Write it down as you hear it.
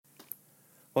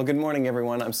Well, good morning,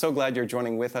 everyone. I'm so glad you're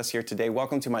joining with us here today.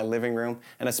 Welcome to my living room,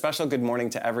 and a special good morning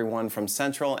to everyone from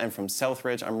Central and from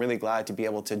Southridge. I'm really glad to be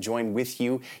able to join with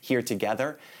you here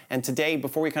together. And today,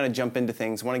 before we kind of jump into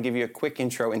things, I want to give you a quick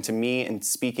intro into me and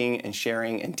speaking and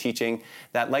sharing and teaching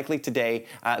that likely today,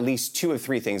 at least 2 of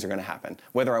 3 things are going to happen,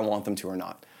 whether I want them to or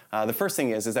not. The first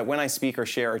thing is that when I speak or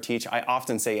share or teach, I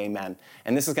often say amen.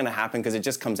 And this is going to happen because it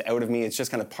just comes out of me. It's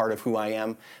just kind of part of who I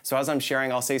am. So as I'm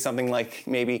sharing, I'll say something like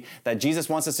maybe that Jesus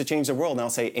wants us to change the world, and I'll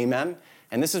say amen.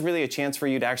 And this is really a chance for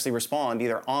you to actually respond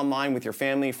either online with your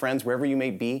family, friends, wherever you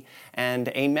may be. And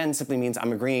amen simply means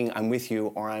I'm agreeing, I'm with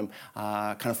you, or I'm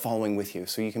kind of following with you.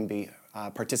 So you can be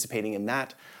participating in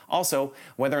that. Also,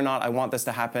 whether or not I want this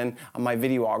to happen, my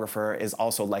videographer is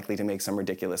also likely to make some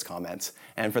ridiculous comments.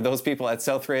 And for those people at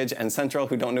Southridge and Central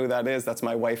who don't know who that is, that's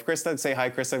my wife, Krista. Say hi,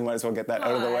 Krista. Might as well get that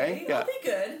out of the way. I'll be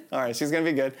good. All right, she's going to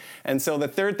be good. And so the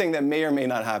third thing that may or may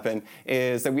not happen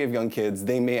is that we have young kids.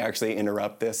 They may actually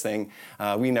interrupt this thing.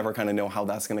 We never kind of know how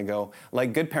that's going to go.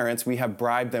 Like good parents, we have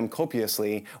bribed them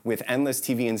copiously with endless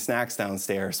TV and snacks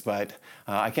downstairs. But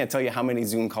I can't tell you how many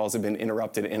Zoom calls have been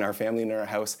interrupted in our family and in our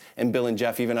house. And Bill and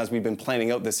Jeff, even as we've been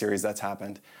planning out this series, that's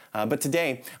happened. But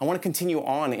today, I want to continue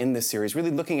on in this series,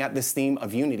 really looking at this theme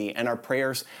of unity and our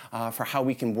prayers for how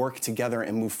we can work together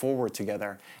and move forward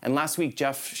together. And last week,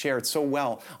 Jeff shared so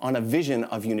well on a vision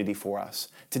of unity for us.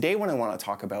 Today, what I want to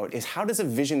talk about is how does a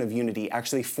vision of unity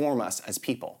actually form us as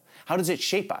people? How does it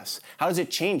shape us? How does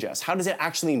it change us? How does it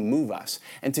actually move us?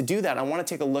 And to do that, I want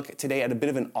to take a look today at a bit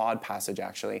of an odd passage,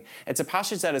 actually. It's a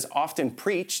passage that is often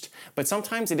preached, but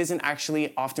sometimes it isn't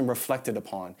actually often reflected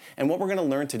upon. And what we're going to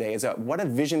learn today is that what a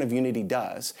vision of unity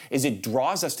does is it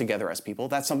draws us together as people.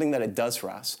 That's something that it does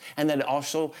for us. And that it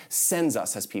also sends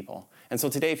us as people. And so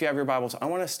today, if you have your Bibles, I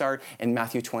want to start in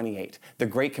Matthew 28, the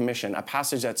Great Commission, a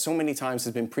passage that so many times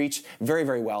has been preached very,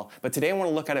 very well. But today I want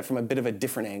to look at it from a bit of a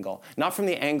different angle. Not from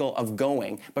the angle of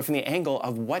going, but from the angle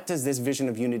of what does this vision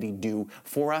of unity do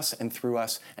for us and through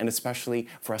us, and especially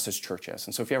for us as churches.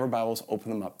 And so if you have your Bibles, open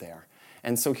them up there.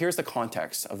 And so here's the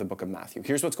context of the book of Matthew.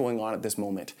 Here's what's going on at this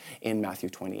moment in Matthew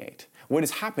 28. What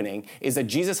is happening is that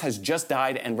Jesus has just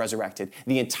died and resurrected.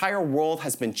 The entire world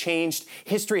has been changed.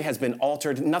 History has been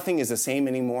altered. Nothing is the same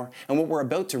anymore. And what we're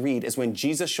about to read is when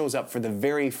Jesus shows up for the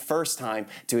very first time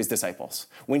to his disciples.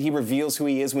 When he reveals who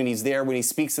he is, when he's there, when he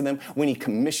speaks to them, when he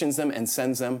commissions them and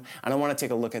sends them. And I want to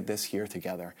take a look at this here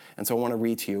together. And so I want to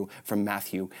read to you from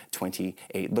Matthew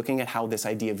 28, looking at how this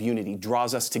idea of unity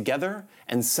draws us together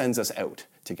and sends us out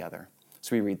together.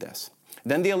 So we read this.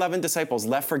 Then the 11 disciples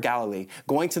left for Galilee,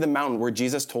 going to the mountain where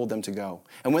Jesus told them to go.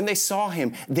 And when they saw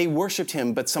him, they worshipped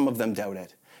him, but some of them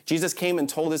doubted. Jesus came and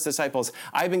told his disciples,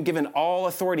 I have been given all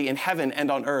authority in heaven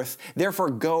and on earth. Therefore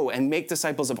go and make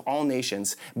disciples of all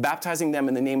nations, baptizing them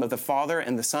in the name of the Father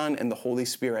and the Son and the Holy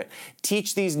Spirit.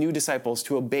 Teach these new disciples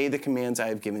to obey the commands I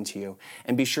have given to you.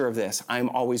 And be sure of this, I am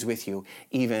always with you,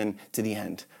 even to the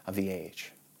end of the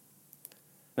age.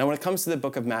 Now, when it comes to the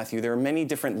book of Matthew, there are many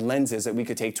different lenses that we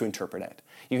could take to interpret it.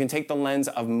 You can take the lens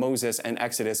of Moses and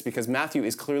Exodus because Matthew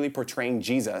is clearly portraying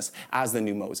Jesus as the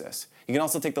new Moses. You can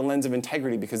also take the lens of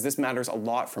integrity because this matters a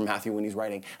lot for Matthew when he's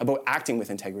writing about acting with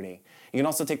integrity. You can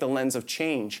also take the lens of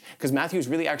change because Matthew is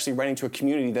really actually writing to a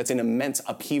community that's in immense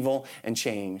upheaval and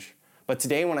change. But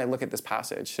today, when I look at this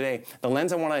passage, the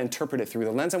lens I want to interpret it through,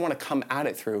 the lens I want to come at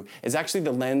it through is actually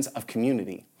the lens of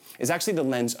community, is actually the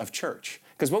lens of church.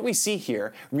 Because what we see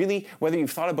here, really, whether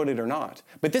you've thought about it or not,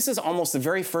 but this is almost the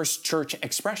very first church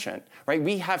expression, right?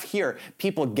 We have here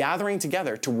people gathering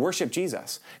together to worship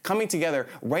Jesus, coming together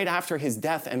right after his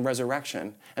death and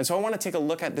resurrection. And so I want to take a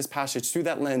look at this passage through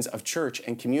that lens of church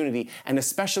and community, and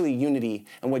especially unity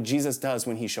and what Jesus does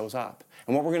when he shows up.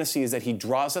 And what we're going to see is that he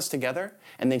draws us together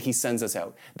and then he sends us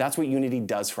out. That's what unity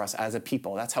does for us as a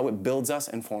people. That's how it builds us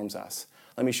and forms us.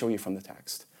 Let me show you from the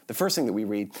text. The first thing that we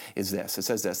read is this. It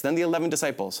says this, Then the 11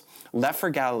 disciples left for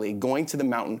Galilee, going to the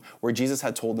mountain where Jesus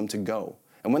had told them to go.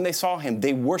 And when they saw him,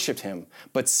 they worshipped him,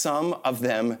 but some of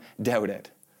them doubted.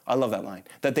 I love that line,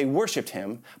 that they worshipped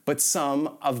him, but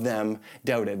some of them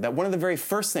doubted. That one of the very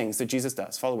first things that Jesus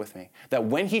does, follow with me, that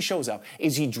when he shows up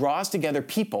is he draws together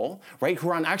people, right, who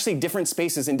are on actually different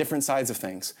spaces and different sides of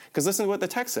things. Because listen to what the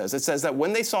text says. It says that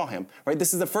when they saw him, right,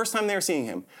 this is the first time they were seeing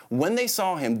him. When they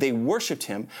saw him, they worshipped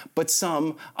him, but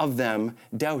some of them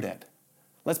doubted.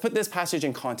 Let's put this passage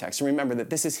in context and remember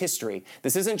that this is history.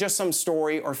 This isn't just some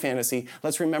story or fantasy.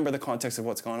 Let's remember the context of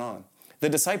what's going on. The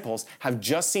disciples have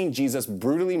just seen Jesus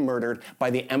brutally murdered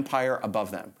by the empire above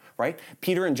them, right?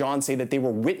 Peter and John say that they were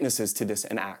witnesses to this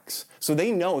in Acts. So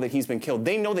they know that he's been killed.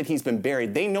 They know that he's been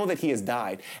buried. They know that he has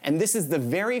died. And this is the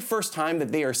very first time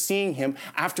that they are seeing him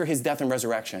after his death and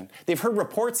resurrection. They've heard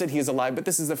reports that he is alive, but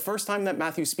this is the first time that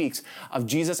Matthew speaks of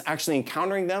Jesus actually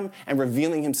encountering them and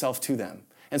revealing himself to them.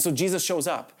 And so Jesus shows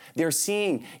up. They're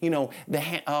seeing,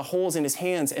 the holes in his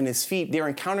hands and his feet. They're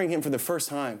encountering him for the first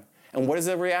time. And what is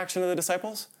the reaction of the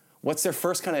disciples? What's their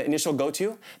first kind of initial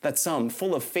go-to? That some,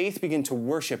 full of faith, begin to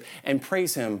worship and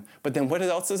praise him. But then what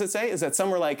else does it say? Is that some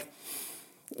were like,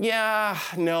 yeah,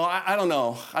 no, I don't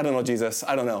know. I don't know, Jesus.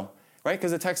 I don't know. Right?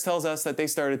 Because the text tells us that they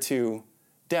started to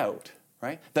doubt.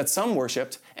 Right? That some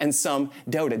worshiped and some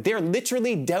doubted. They're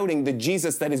literally doubting the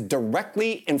Jesus that is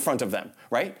directly in front of them.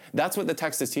 Right? That's what the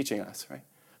text is teaching us. Right?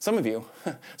 Some of you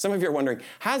are wondering,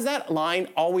 has that line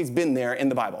always been there in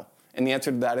the Bible? And the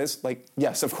answer to that is,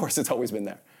 yes, of course, it's always been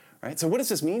there, right? So what does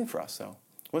this mean for us, though?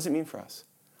 What does it mean for us?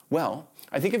 Well,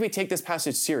 I think if we take this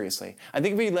passage seriously, I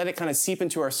think if we let it kind of seep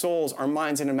into our souls, our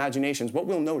minds, and imaginations, what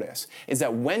we'll notice is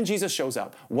that when Jesus shows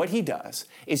up, what he does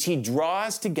is he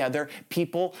draws together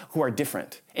people who are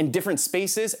different, in different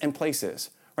spaces and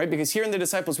places, right? Because here in the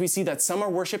disciples, we see that some are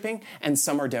worshiping and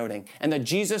some are doubting, and that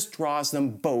Jesus draws them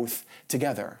both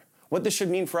together. What this should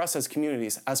mean for us as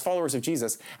communities, as followers of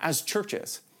Jesus, as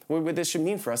churches, what this should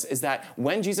mean for us is that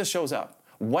when Jesus shows up,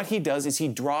 what he does is he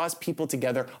draws people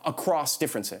together across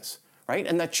differences, right?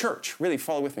 And that church, really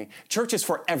follow with me, church is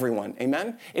for everyone,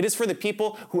 amen? It is for the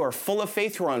people who are full of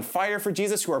faith, who are on fire for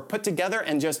Jesus, who are put together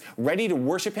and just ready to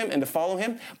worship him and to follow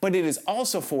him. But it is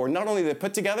also for not only the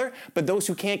put together, but those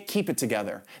who can't keep it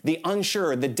together, the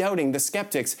unsure, the doubting, the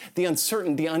skeptics, the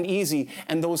uncertain, the uneasy,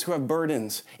 and those who have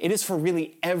burdens. It is for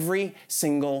really every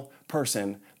single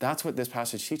person. That's what this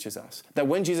passage teaches us. That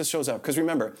when Jesus shows up, because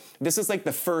remember, this is like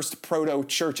the first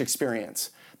proto-church experience,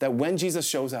 that when Jesus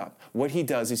shows up, what he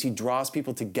does is he draws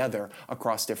people together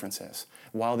across differences.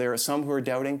 While there are some who are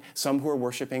doubting, some who are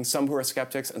worshiping, some who are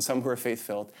skeptics, and some who are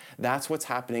faith-filled, that's what's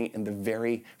happening in the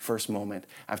very first moment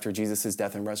after Jesus'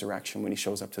 death and resurrection when he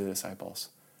shows up to the disciples.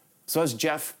 So as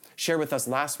Jeff shared with us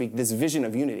last week, this vision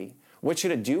of unity, what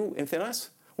should it do within us?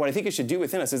 What I think it should do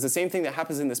within us is the same thing that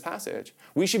happens in this passage.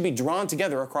 We should be drawn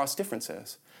together across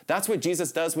differences. That's what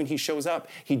Jesus does when he shows up.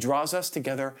 He draws us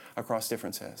together across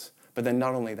differences. But then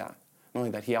not only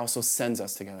that, he also sends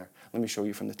us together. Let me show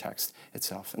you from the text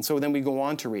itself. And so then we go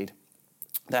on to read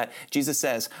that Jesus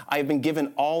says, I have been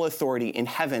given all authority in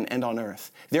heaven and on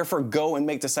earth. Therefore, go and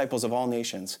make disciples of all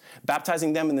nations,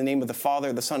 baptizing them in the name of the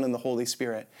Father, the Son, and the Holy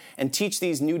Spirit, and teach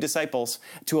these new disciples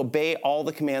to obey all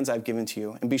the commands I've given to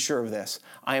you. And be sure of this,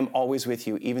 I am always with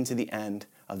you, even to the end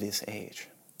of this age.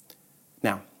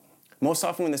 Now, most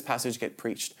often when this passage gets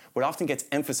preached, what often gets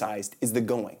emphasized is the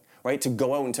going. Right? To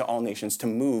go out into all nations, to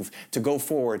move, to go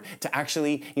forward, to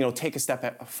actually, take a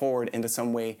step forward into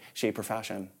some way, shape, or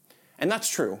fashion. And that's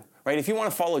true, right? If you want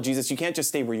to follow Jesus, you can't just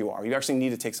stay where you are. You actually need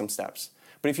to take some steps.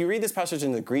 But if you read this passage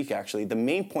in the Greek, actually, the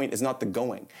main point is not the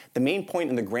going. The main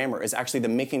point in the grammar is actually the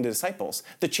making the disciples,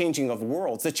 the changing of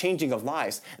worlds, the changing of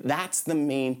lives. That's the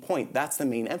main point. That's the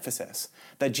main emphasis.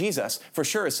 That Jesus, for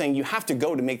sure, is saying you have to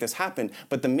go to make this happen.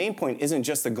 But the main point isn't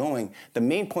just the going. The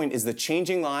main point is the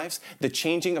changing lives, the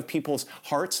changing of people's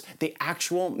hearts, the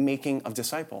actual making of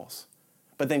disciples.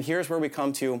 But then here's where we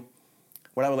come to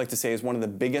what I would like to say is one of the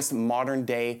biggest modern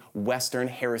day Western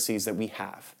heresies that we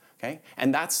have. Okay?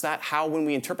 And that's that how when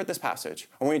we interpret this passage,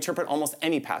 or when we interpret almost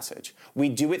any passage, we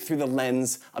do it through the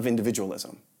lens of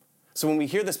individualism. So when we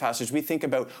hear this passage, we think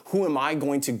about who am I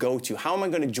going to go to? How am I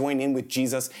going to join in with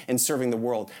Jesus in serving the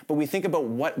world? But we think about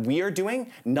what we are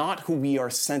doing, not who we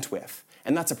are sent with.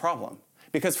 And that's a problem.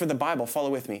 Because for the Bible, follow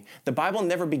with me, the Bible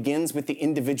never begins with the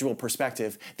individual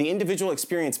perspective. The individual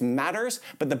experience matters,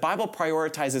 but the Bible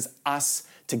prioritizes us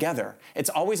together. It's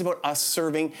always about us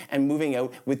serving and moving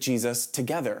out with Jesus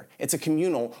together. It's a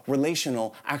communal,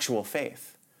 relational, actual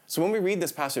faith. So when we read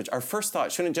this passage, our first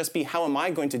thought shouldn't just be, how am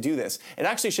I going to do this? It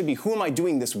actually should be, who am I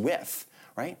doing this with,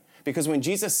 right? Because when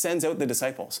Jesus sends out the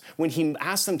disciples, when he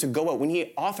asks them to go out, when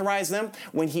he authorized them,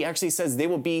 when he actually says they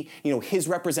will be, his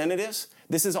representatives,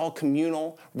 this is all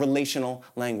communal, relational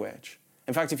language.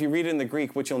 In fact, if you read it in the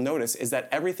Greek, what you'll notice is that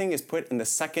everything is put in the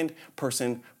second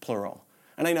person plural.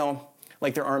 And I know,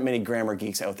 there aren't many grammar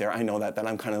geeks out there. I know that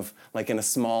I'm kind of in a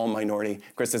small minority.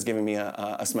 Chris is giving me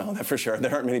a smile, that for sure.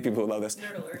 There aren't many people who love this.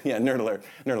 Nerd alert. Yeah, nerd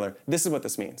alert. This is what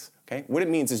this means, okay? What it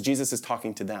means is Jesus is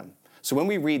talking to them. So when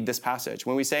we read this passage,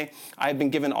 when we say, I have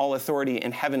been given all authority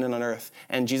in heaven and on earth,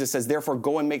 and Jesus says, therefore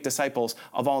go and make disciples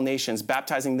of all nations,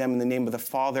 baptizing them in the name of the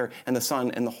Father and the Son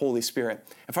and the Holy Spirit.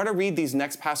 If I were to read these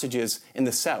next passages in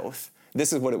the South,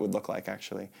 This is what it would look like,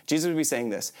 actually. Jesus would be saying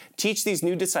this: teach these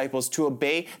new disciples to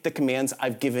obey the commands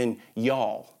I've given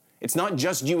y'all. It's not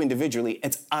just you individually,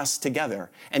 it's us together.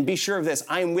 And be sure of this,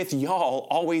 I am with y'all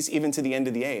always, even to the end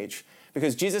of the age.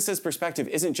 Because Jesus' perspective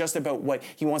isn't just about what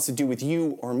he wants to do with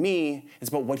you or me, it's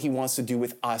about what he wants to do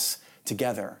with us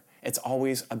together. It's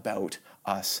always about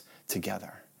us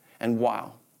together. And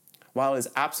while it is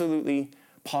absolutely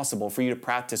possible for you to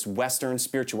practice Western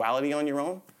spirituality on your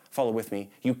own, follow with me,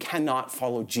 you cannot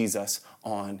follow Jesus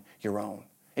on your own.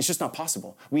 It's just not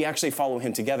possible. We actually follow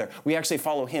him together. We actually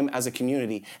follow him as a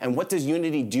community. And what does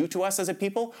unity do to us as a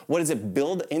people? What does it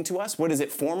build into us? What does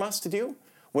it form us to do?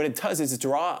 What it does is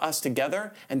draw us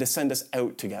together and to send us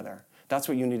out together. That's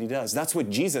what unity does. That's what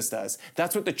Jesus does.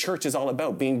 That's what the church is all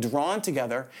about, being drawn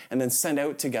together and then sent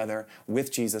out together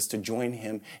with Jesus to join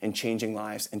him in changing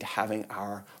lives and to having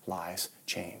our lives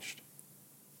changed.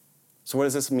 So what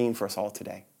does this mean for us all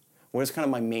today? What is kind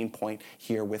of my main point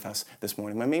here with us this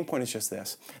morning? My main point is just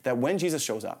this, that when Jesus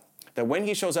shows up,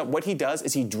 what he does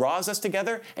is he draws us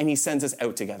together and he sends us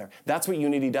out together. That's what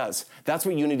unity does. That's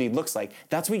what unity looks like.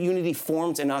 That's what unity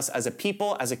forms in us as a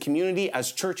people, as a community,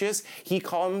 as churches. He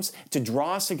comes to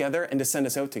draw us together and to send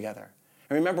us out together.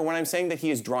 And remember, when I'm saying that he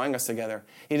is drawing us together,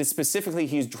 it is specifically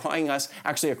he's drawing us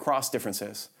actually across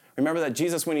differences. Remember that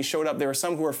Jesus, when he showed up, there were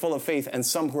some who were full of faith and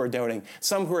some who were doubting,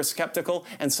 some who were skeptical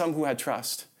and some who had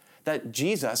trust. That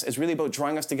Jesus is really about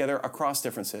drawing us together across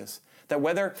differences. That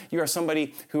whether you are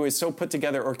somebody who is so put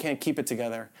together or can't keep it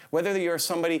together, whether you are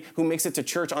somebody who makes it to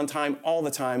church on time all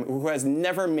the time, who has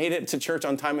never made it to church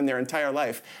on time in their entire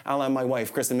life, a la my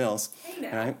wife, Kristen Mills. Hey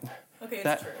now. Right?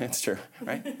 Okay, it's true,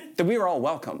 right? That we are all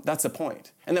welcome. That's the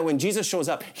point. And that when Jesus shows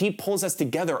up, he pulls us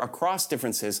together across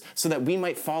differences so that we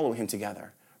might follow him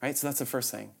together, right? So that's the first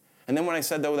thing. And then when I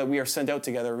said, though, that we are sent out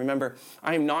together, remember,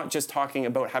 I am not just talking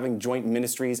about having joint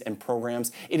ministries and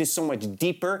programs. It is so much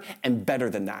deeper and better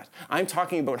than that. I'm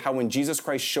talking about how when Jesus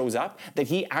Christ shows up, that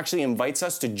he actually invites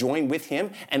us to join with him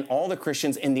and all the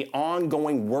Christians in the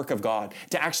ongoing work of God,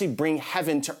 to actually bring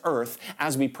heaven to earth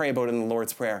as we pray about it in the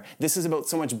Lord's Prayer. This is about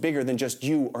so much bigger than just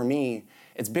you or me.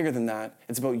 It's bigger than that.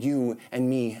 It's about you and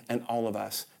me and all of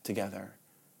us together.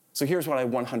 So here's what I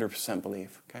 100%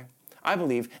 believe, okay? I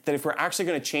believe that if we're actually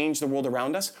going to change the world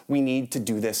around us, we need to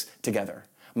do this together.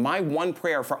 My one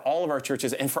prayer for all of our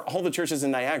churches and for all the churches in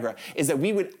Niagara is that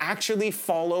we would actually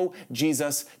follow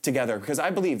Jesus together. Because I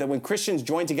believe that when Christians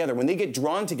join together, when they get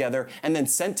drawn together and then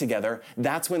sent together,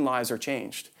 that's when lives are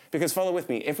changed. Because follow with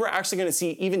me, if we're actually going to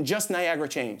see even just Niagara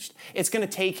changed, it's going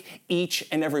to take each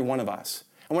and every one of us.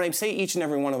 And when I say each and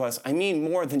every one of us, I mean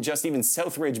more than just even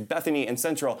Southridge, Bethany, and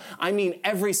Central. I mean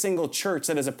every single church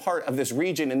that is a part of this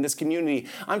region and this community.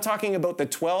 I'm talking about the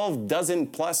 12 dozen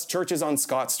plus churches on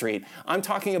Scott Street. I'm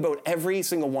talking about every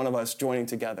single one of us joining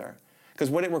together. Because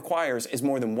what it requires is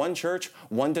more than one church,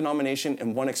 one denomination,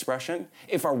 and one expression.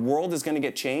 If our world is going to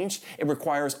get changed, it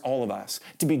requires all of us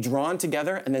to be drawn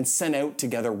together and then sent out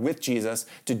together with Jesus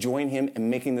to join him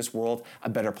in making this world a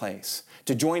better place,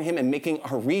 to join him in making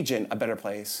our region a better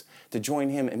place, to join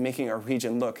him in making our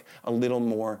region look a little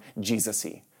more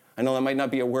Jesus-y. I know that might not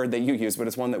be a word that you use, but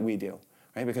it's one that we do,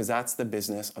 right? Because that's the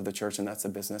business of the church and that's the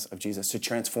business of Jesus, to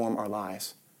transform our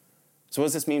lives. So what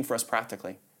does this mean for us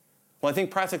practically? Well, I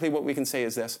think practically what we can say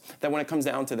is this, that when it comes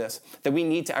down to this, that we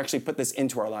need to actually put this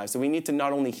into our lives, that we need to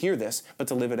not only hear this, but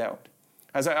to live it out.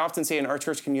 As I often say in our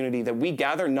church community, that we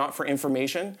gather not for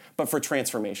information, but for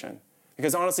transformation.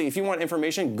 Because honestly, if you want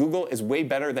information, Google is way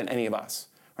better than any of us,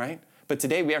 right? But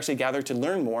today we actually gather to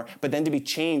learn more, but then to be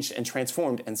changed and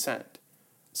transformed and sent.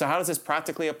 So how does this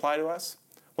practically apply to us?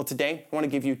 Well, today I want to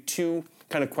give you two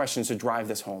kind of questions to drive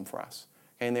this home for us.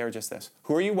 Okay, and they are just this.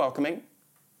 Who are you welcoming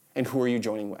and who are you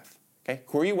joining with? Okay,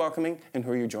 who are you welcoming and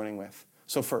who are you joining with?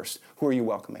 So first, who are you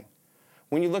welcoming?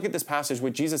 When you look at this passage,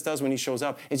 what Jesus does when he shows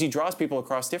up is he draws people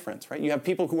across difference, right? You have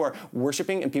people who are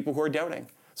worshiping and people who are doubting.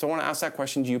 So I want to ask that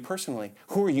question to you personally.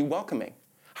 Who are you welcoming?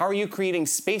 How are you creating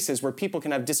spaces where people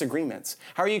can have disagreements?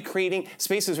 How are you creating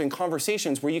spaces and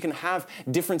conversations where you can have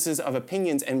differences of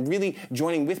opinions and really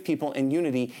joining with people in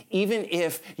unity, even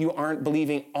if you aren't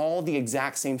believing all the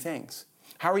exact same things?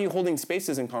 How are you holding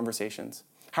spaces in conversations?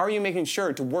 How are you making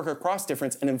sure to work across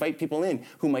difference and invite people in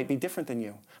who might be different than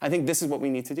you? I think this is what we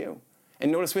need to do. And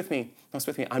notice with me,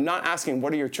 I'm not asking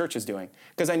what are your churches doing,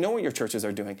 because I know what your churches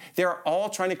are doing. They're all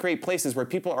trying to create places where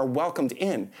people are welcomed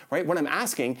in, right? What I'm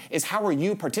asking is how are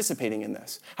you participating in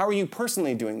this? How are you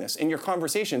personally doing this in your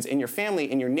conversations, in your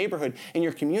family, in your neighborhood, in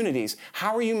your communities?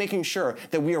 How are you making sure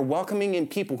that we are welcoming in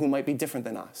people who might be different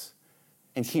than us?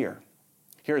 And here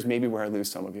Here's maybe where I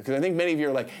lose some of you. Because I think many of you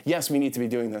are like, yes, we need to be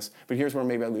doing this, but here's where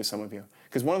maybe I lose some of you.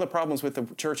 Because one of the problems with the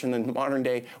church in the modern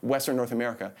day Western North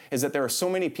America is that there are so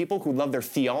many people who love their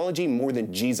theology more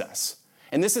than Jesus.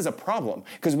 And this is a problem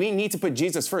because we need to put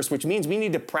Jesus first, which means we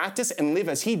need to practice and live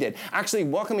as he did, actually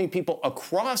welcoming people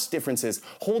across differences,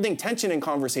 holding tension in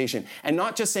conversation, and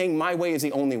not just saying my way is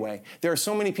the only way. There are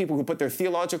so many people who put their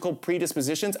theological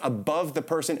predispositions above the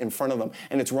person in front of them,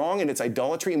 and it's wrong and it's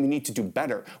idolatry, and we need to do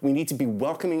better. We need to be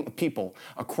welcoming people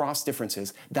across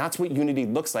differences. That's what unity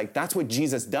looks like. That's what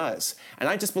Jesus does. And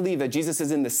I just believe that Jesus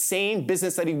is in the same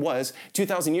business that he was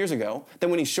 2,000 years ago, that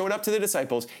when he showed up to the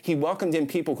disciples, he welcomed in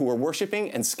people who were worshiping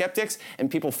and skeptics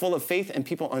and people full of faith and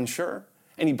people unsure,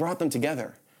 and he brought them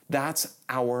together. That's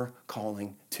our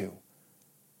calling too.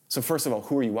 So first of all,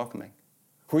 who are you welcoming?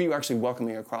 Who are you actually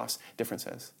welcoming across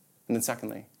differences? And then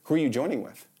secondly, who are you joining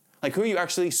with? Like, who are you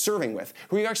actually serving with?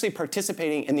 Who are you actually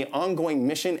participating in the ongoing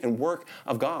mission and work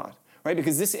of God? Right?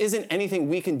 Because this isn't anything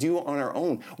we can do on our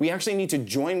own. We actually need to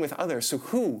join with others. So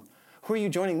who are you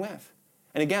joining with?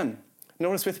 And again,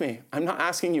 notice with me, I'm not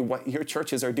asking you what your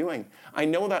churches are doing. I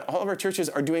know that all of our churches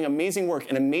are doing amazing work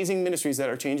and amazing ministries that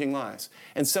are changing lives.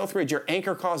 In Southridge, your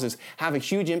anchor causes have a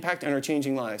huge impact and are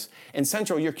changing lives. In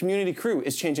Central, your community crew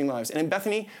is changing lives. And in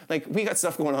Bethany, like, we got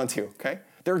stuff going on too, okay?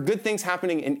 There are good things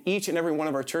happening in each and every one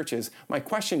of our churches. My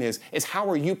question is how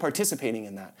are you participating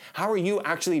in that? How are you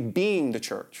actually being the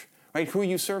church, right? Who are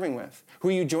you serving with? Who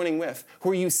are you joining with?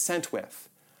 Who are you sent with?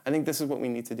 I think this is what we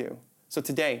need to do. So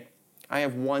today, I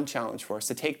have one challenge for us,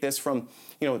 to take this from,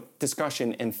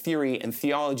 discussion and theory and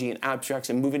theology and abstracts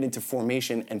and move it into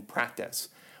formation and practice.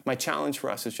 My challenge for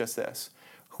us is just this.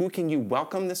 Who can you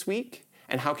welcome this week?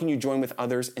 And how can you join with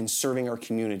others in serving our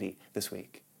community this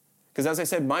week? Because as I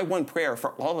said, my one prayer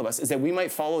for all of us is that we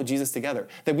might follow Jesus together,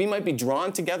 that we might be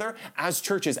drawn together as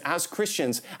churches, as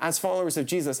Christians, as followers of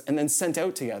Jesus, and then sent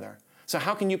out together. So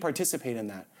how can you participate in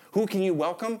that? Who can you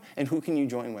welcome and who can you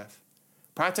join with?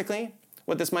 Practically,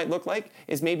 what this might look like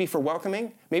is maybe for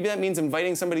welcoming, maybe that means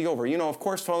inviting somebody over. Of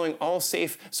course, following all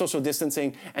safe social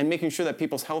distancing and making sure that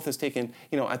people's health is taken,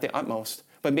 at the utmost.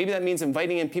 But maybe that means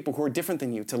inviting in people who are different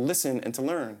than you to listen and to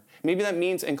learn. Maybe that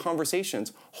means in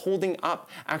conversations, holding up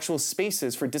actual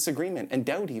spaces for disagreement and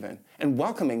doubt even, and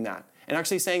welcoming that. And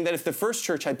actually saying that if the first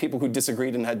church had people who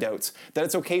disagreed and had doubts, that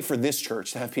it's okay for this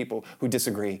church to have people who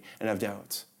disagree and have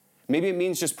doubts. Maybe it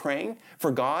means just praying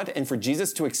for God and for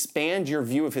Jesus to expand your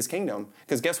view of his kingdom.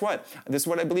 Because guess what? This is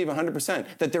what I believe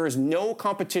 100%, that there is no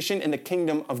competition in the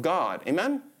kingdom of God.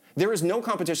 Amen? There is no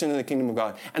competition in the kingdom of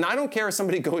God. And I don't care if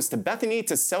somebody goes to Bethany,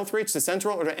 to Southridge, to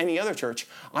Central, or to any other church.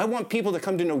 I want people to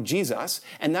come to know Jesus,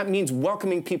 and that means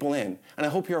welcoming people in. And I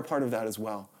hope you're a part of that as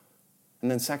well. And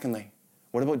then secondly,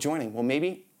 what about joining? Well,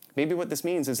 maybe what this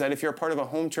means is that if you're a part of a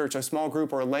home church, a small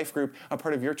group, or a life group, a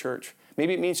part of your church,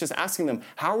 maybe it means just asking them,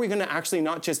 how are we going to actually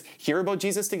not just hear about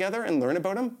Jesus together and learn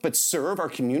about him, but serve our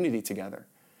community together?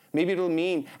 Maybe it'll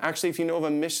mean, actually, if you know of a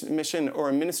mission or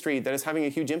a ministry that is having a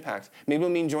huge impact, maybe it'll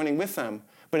mean joining with them,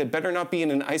 but it better not be in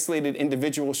an isolated,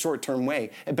 individual, short-term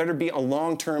way. It better be a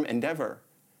long-term endeavor.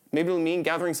 Maybe it'll mean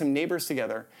gathering some neighbors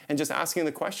together and just asking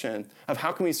the question of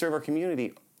how can we serve our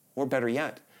community, or better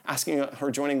yet, asking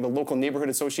her joining the local neighborhood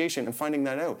association and finding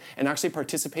that out, and actually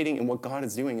participating in what God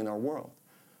is doing in our world.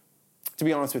 To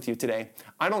be honest with you today,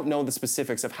 I don't know the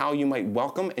specifics of how you might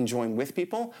welcome and join with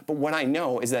people, but what I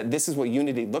know is that this is what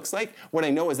unity looks like. What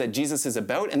I know is that Jesus is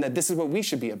about, and that this is what we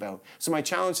should be about. So my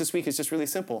challenge this week is just really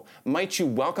simple. Might you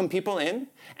welcome people in,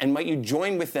 and might you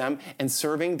join with them in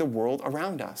serving the world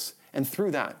around us? And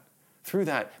through that,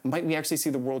 might we actually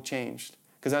see the world changed?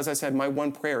 Because as I said, my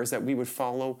one prayer is that we would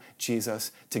follow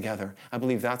Jesus together. I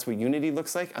believe that's what unity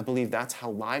looks like. I believe that's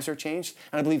how lives are changed.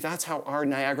 And I believe that's how our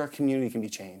Niagara community can be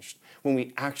changed, when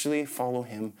we actually follow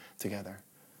him together.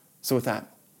 So with that,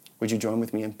 would you join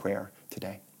with me in prayer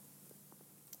today?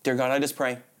 Dear God, I just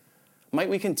pray, might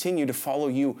we continue to follow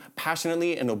you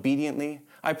passionately and obediently.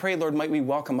 I pray, Lord, might we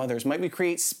welcome others. Might we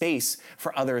create space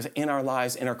for others in our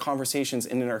lives, in our conversations,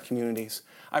 and in our communities.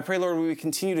 I pray, Lord, we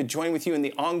continue to join with you in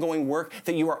the ongoing work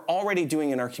that you are already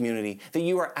doing in our community, that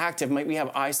you are active. Might we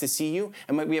have eyes to see you,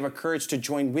 and might we have a courage to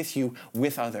join with you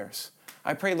with others.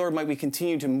 I pray, Lord, might we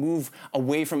continue to move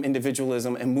away from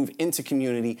individualism and move into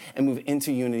community and move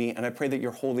into unity. And I pray that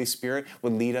your Holy Spirit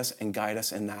would lead us and guide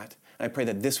us in that. And I pray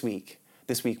that this week,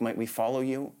 might we follow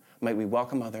you, might we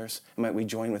welcome others, and might we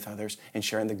join with others in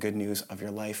sharing the good news of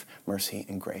your life, mercy,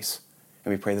 and grace.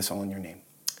 And we pray this all in your name.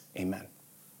 Amen.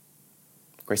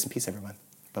 Grace and peace, everyone.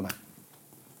 Bye-bye.